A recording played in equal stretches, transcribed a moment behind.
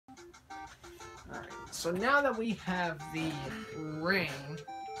So now that we have the ring,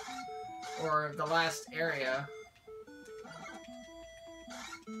 or the last area,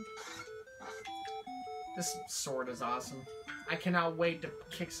 this sword is awesome. I cannot wait to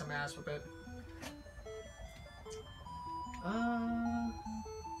kick some ass with it.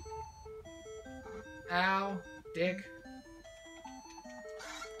 Ow, dick.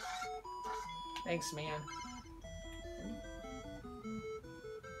 Thanks, man.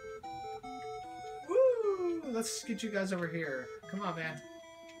 Woo! Let's get you guys over here. Come on, man.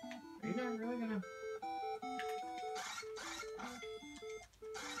 Are you not really gonna...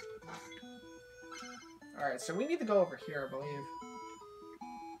 Alright, so we need to go over here, I believe.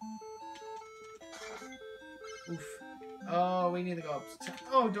 Oof. Oh, we need to go up.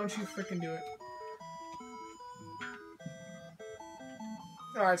 Oh, don't you freaking do it.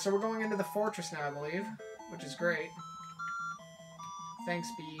 Alright, so we're going into the fortress now, I believe. Which is great. Thanks,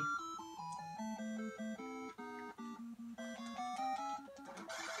 B.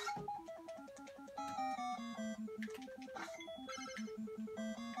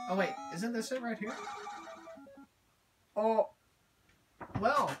 Oh, wait. Isn't this it right here? Oh.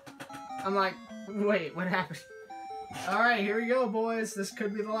 Well. I'm like, wait, what happened? Alright, here we go, boys. This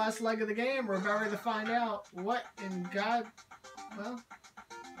could be the last leg of the game. We're about ready to find out what in God... Well,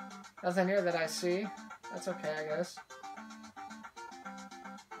 nothing here that I see. That's okay, I guess.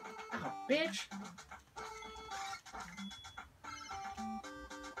 Oh, bitch!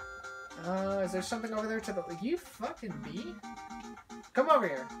 Is there something over there to the... You fucking bee? Come over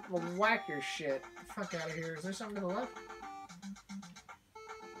here. We'll whack your shit. Get the fuck out of here. Is there something to the left?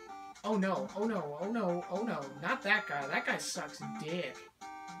 Oh no, oh no, oh no, oh no. Not that guy. That guy sucks dick.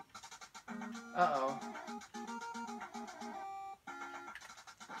 Uh-oh.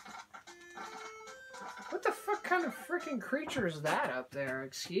 What the fuck kind of freaking creature is that up there?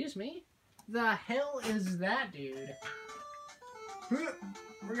 Excuse me? The hell is that, dude?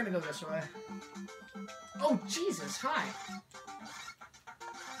 We're gonna go this way. Oh, Jesus, hi.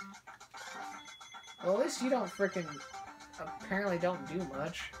 Well, at least you don't freaking... apparently don't do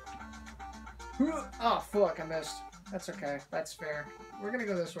much. Oh, fuck, I missed. That's okay. That's fair. We're gonna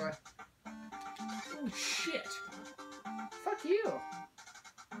go this way. Oh, shit. Fuck you.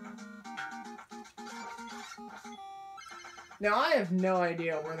 Now, I have no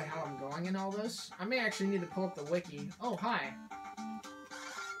idea where the hell I'm going in all this. I may actually need to pull up the wiki. Oh, hi.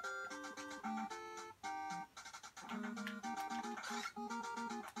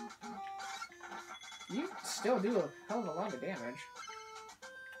 You still do a hell of a lot of damage.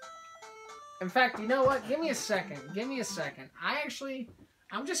 In fact, you know what? Give me a second. Give me a second.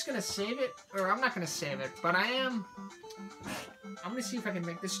 I'm just gonna save it, or I'm not gonna save it, but I'm gonna see if I can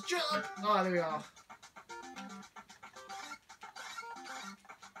make this jump. Oh, there we go.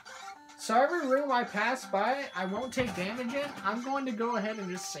 So every room I pass by, I won't take damage in. I'm going to go ahead and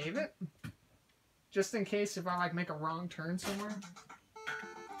just save it. Just in case if I, like, make a wrong turn somewhere.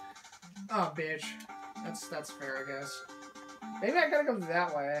 Oh, bitch. That's fair, I guess. Maybe I gotta go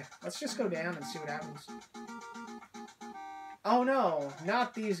that way. Let's just go down and see what happens. Oh no,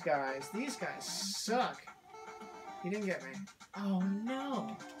 not these guys. These guys suck. You didn't get me. Oh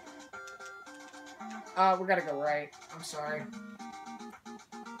no. We gotta go right. I'm sorry.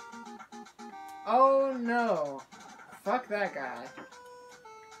 Oh no. Fuck that guy.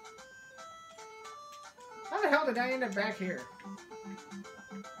 How the hell did I end up back here?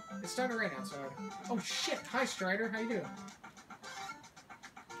 It's starting to rain outside. Oh shit! Hi Strider, how you doing?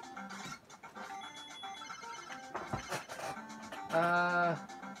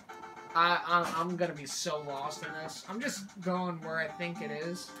 I'm gonna be so lost in this. I'm just going where I think it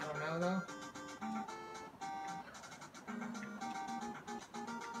is. I don't know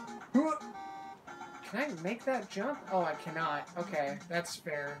though. Can I make that jump? Oh, I cannot. Okay, that's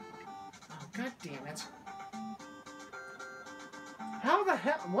fair. Oh, god damn it. How the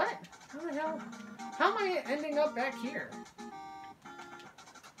hell? What? How the hell? How am I ending up back here?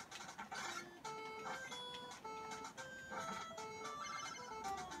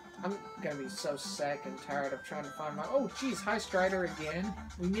 I'm gonna be so sick and tired of trying to find my... Oh, jeez. Hi, Strider again.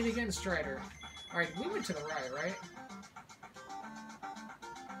 We meet again, Strider. Alright, we went to the right?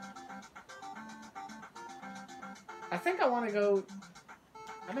 I think I want to go...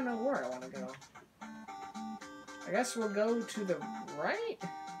 I don't know where I want to go. I guess we'll go to the right?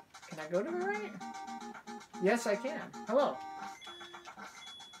 Can I go to the right? Yes, I can. Hello.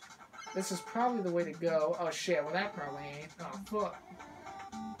 This is probably the way to go. Oh, shit. Well, that probably ain't. Oh, fuck.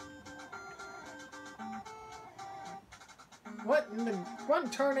 What in the... What in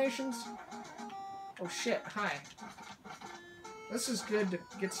tarnations? Oh, shit. Hi. This is good to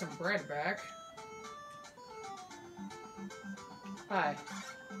get some bread back. Hi.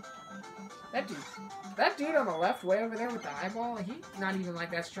 That dude on the left way over there with the eyeball, he's not even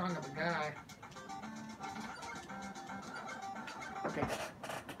like that strong of a guy. Okay.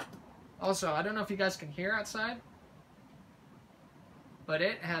 Also, I don't know if you guys can hear outside, but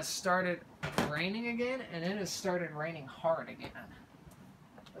it has started raining again, and it has started raining hard again.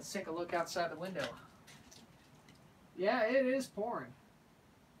 Let's take a look outside the window. Yeah, it is pouring.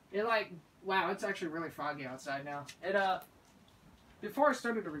 It like, wow, it's actually really foggy outside now. It, before I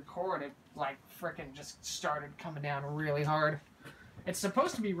started to record, it like frickin' just started coming down really hard. It's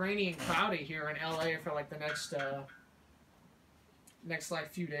supposed to be rainy and cloudy here in LA for like the next like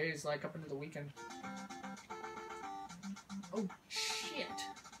few days, like up into the weekend. Oh shit.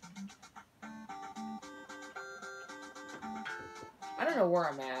 I don't know where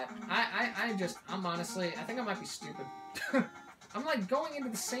I'm at. I'm honestly, I think I might be stupid. I'm like going into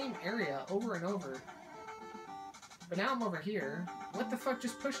the same area over and over. But now I'm over here. What the fuck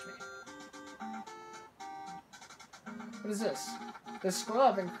just pushed me? What is this? This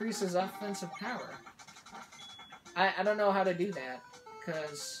glove increases offensive power. I don't know how to do that,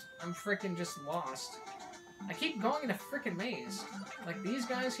 because I'm freaking just lost. I keep going in a freaking maze. Like these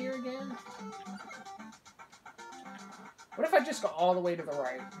guys here again? What if I just go all the way to the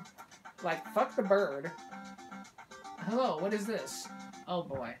right? Like, fuck the bird. Hello, what is this? Oh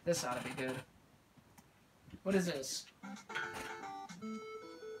boy, this ought to be good. What is this?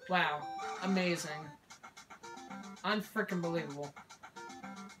 Wow, amazing. Unfreaking believable.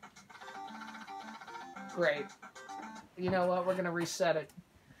 Great. You know what? We're gonna reset it.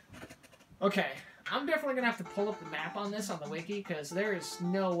 Okay, I'm definitely gonna have to pull up the map on this on the wiki, because there is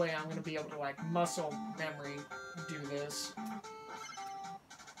no way I'm gonna be able to, like, muscle memory do this.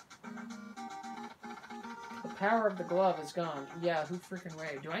 The power of the glove is gone. Yeah, who freaking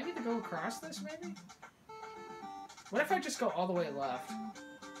way? Do I need to go across this, maybe? What if I just go all the way left?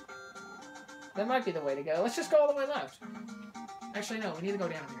 That might be the way to go. Let's just go all the way left. Actually, no, we need to go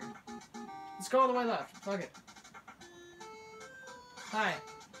down here. Let's go all the way left. Fuck it. Hi.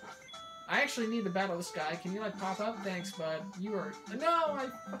 I actually need to battle this guy. Can you, like, pop up? Thanks, bud. You are... No! I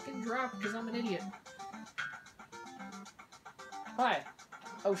fucking dropped because I'm an idiot. Hi.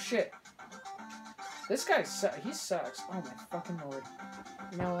 Oh, shit. This guy he sucks. Oh, my fucking lord.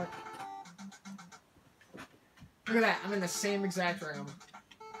 You know what? Look at that. I'm in the same exact room.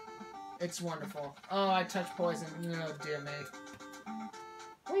 It's wonderful. Oh, I touched poison. Oh, dear me.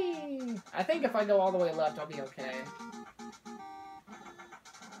 Whee! I think if I go all the way left, I'll be okay.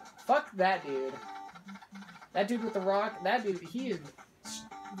 Fuck that dude. That dude with the rock, that dude, he is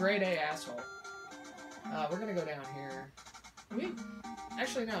grade A asshole. We're gonna go down here.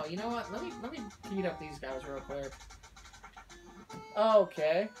 Actually, no, you know what? Let me beat up these guys real quick.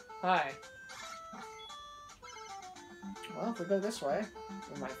 Okay. Hi. Well, if we go this way,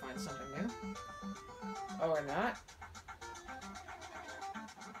 we might find something new. Oh, or not.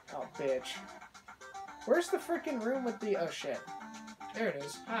 Oh, bitch. Where's the freaking room with the... Oh, shit. There it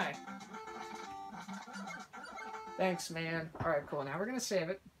is. Hi. Thanks, man. Alright, cool. Now we're gonna save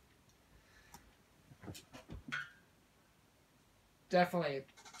it. Definitely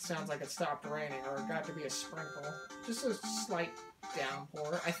sounds like it stopped raining, or it got to be a sprinkle. Just a slight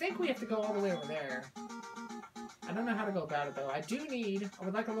downpour. I think we have to go all the way over there. I don't know how to go about it, though. I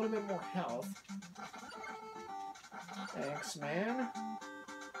would like a little bit more health. Thanks, man.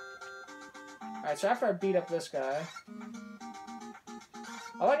 Alright, so after I beat up this guy,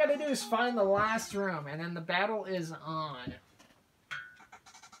 all I gotta do is find the last room, and then the battle is on.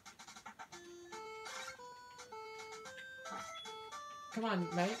 Come on,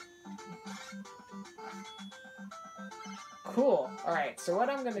 mate. Cool. Alright, so what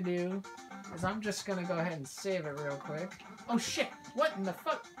I'm gonna do is I'm just gonna go ahead and save it real quick. Oh shit! What in the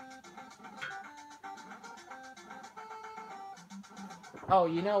fuck? Oh,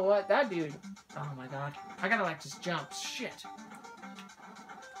 you know what? That dude... Oh my god. I gotta, like, just jump. Shit.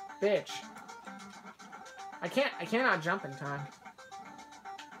 Bitch. I cannot jump in time.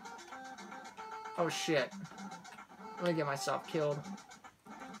 Oh shit. Let me get myself killed.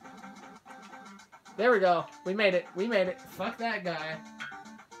 There we go. We made it. We made it. Fuck that guy.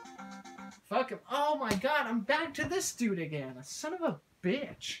 Fuck him. Oh my god, I'm back to this dude again. Son of a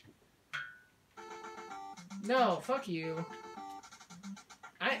bitch. No, fuck you.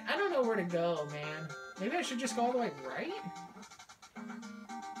 I don't know where to go, man. Maybe I should just go all the way right?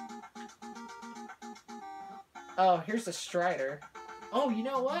 Oh, here's the Strider. Oh, you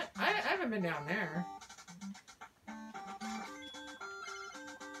know what? I haven't been down there.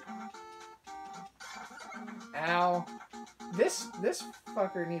 Ow. This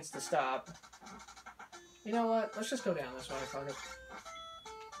fucker needs to stop. You know what? Let's just go down this way. Fuck it.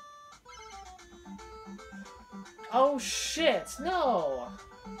 Oh shit! No!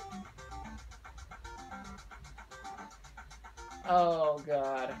 Oh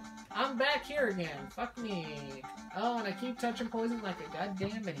god. I'm back here again. Fuck me. Oh, and I keep touching poison like a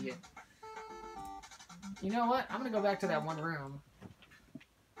goddamn idiot. You know what? I'm gonna go back to that one room.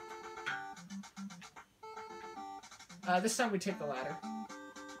 This time we take the ladder.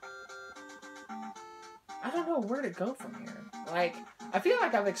 I don't know where to go from here. Like, I feel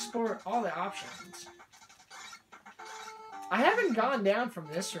like I've explored all the options. I haven't gone down from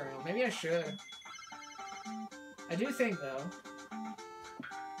this room. Maybe I should. I do think, though.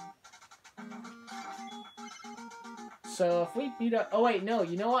 So if we beat up... Oh, wait, no.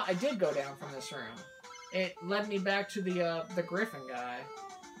 You know what? I did go down from this room. It led me back to the Griffin guy.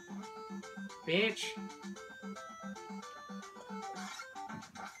 Bitch.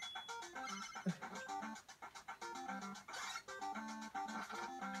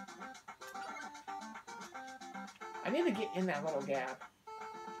 I need to get in that little gap.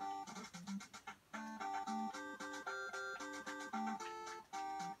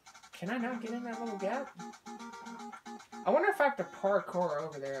 Can I not get in that little gap? I wonder if I have to parkour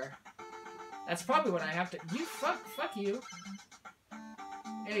over there. That's probably what I have to... You fuck you.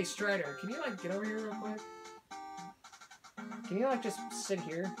 Hey, Strider, can you, like, get over here real quick? Can you, like, just sit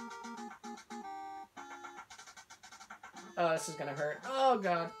here? Oh, this is gonna hurt. Oh,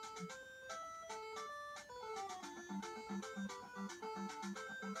 God.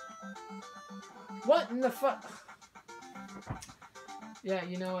 What in the fuck? Yeah,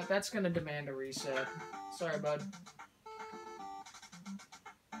 you know what? That's gonna demand a reset. Sorry, bud.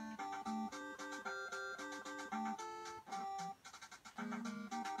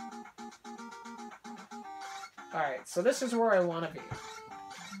 Alright, so this is where I want to be.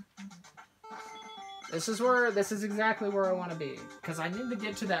 This is exactly where I want to be. Because I need to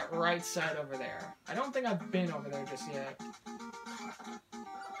get to that right side over there. I don't think I've been over there just yet.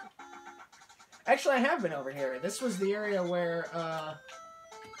 Actually, I have been over here. This was the area where,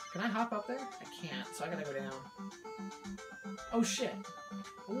 can I hop up there? I can't, so I gotta go down. Oh, shit.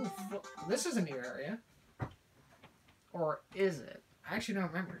 Ooh, this is a new area. Or is it? I actually don't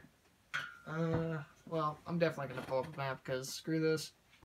remember. Well, I'm definitely gonna pull up a map, because screw this.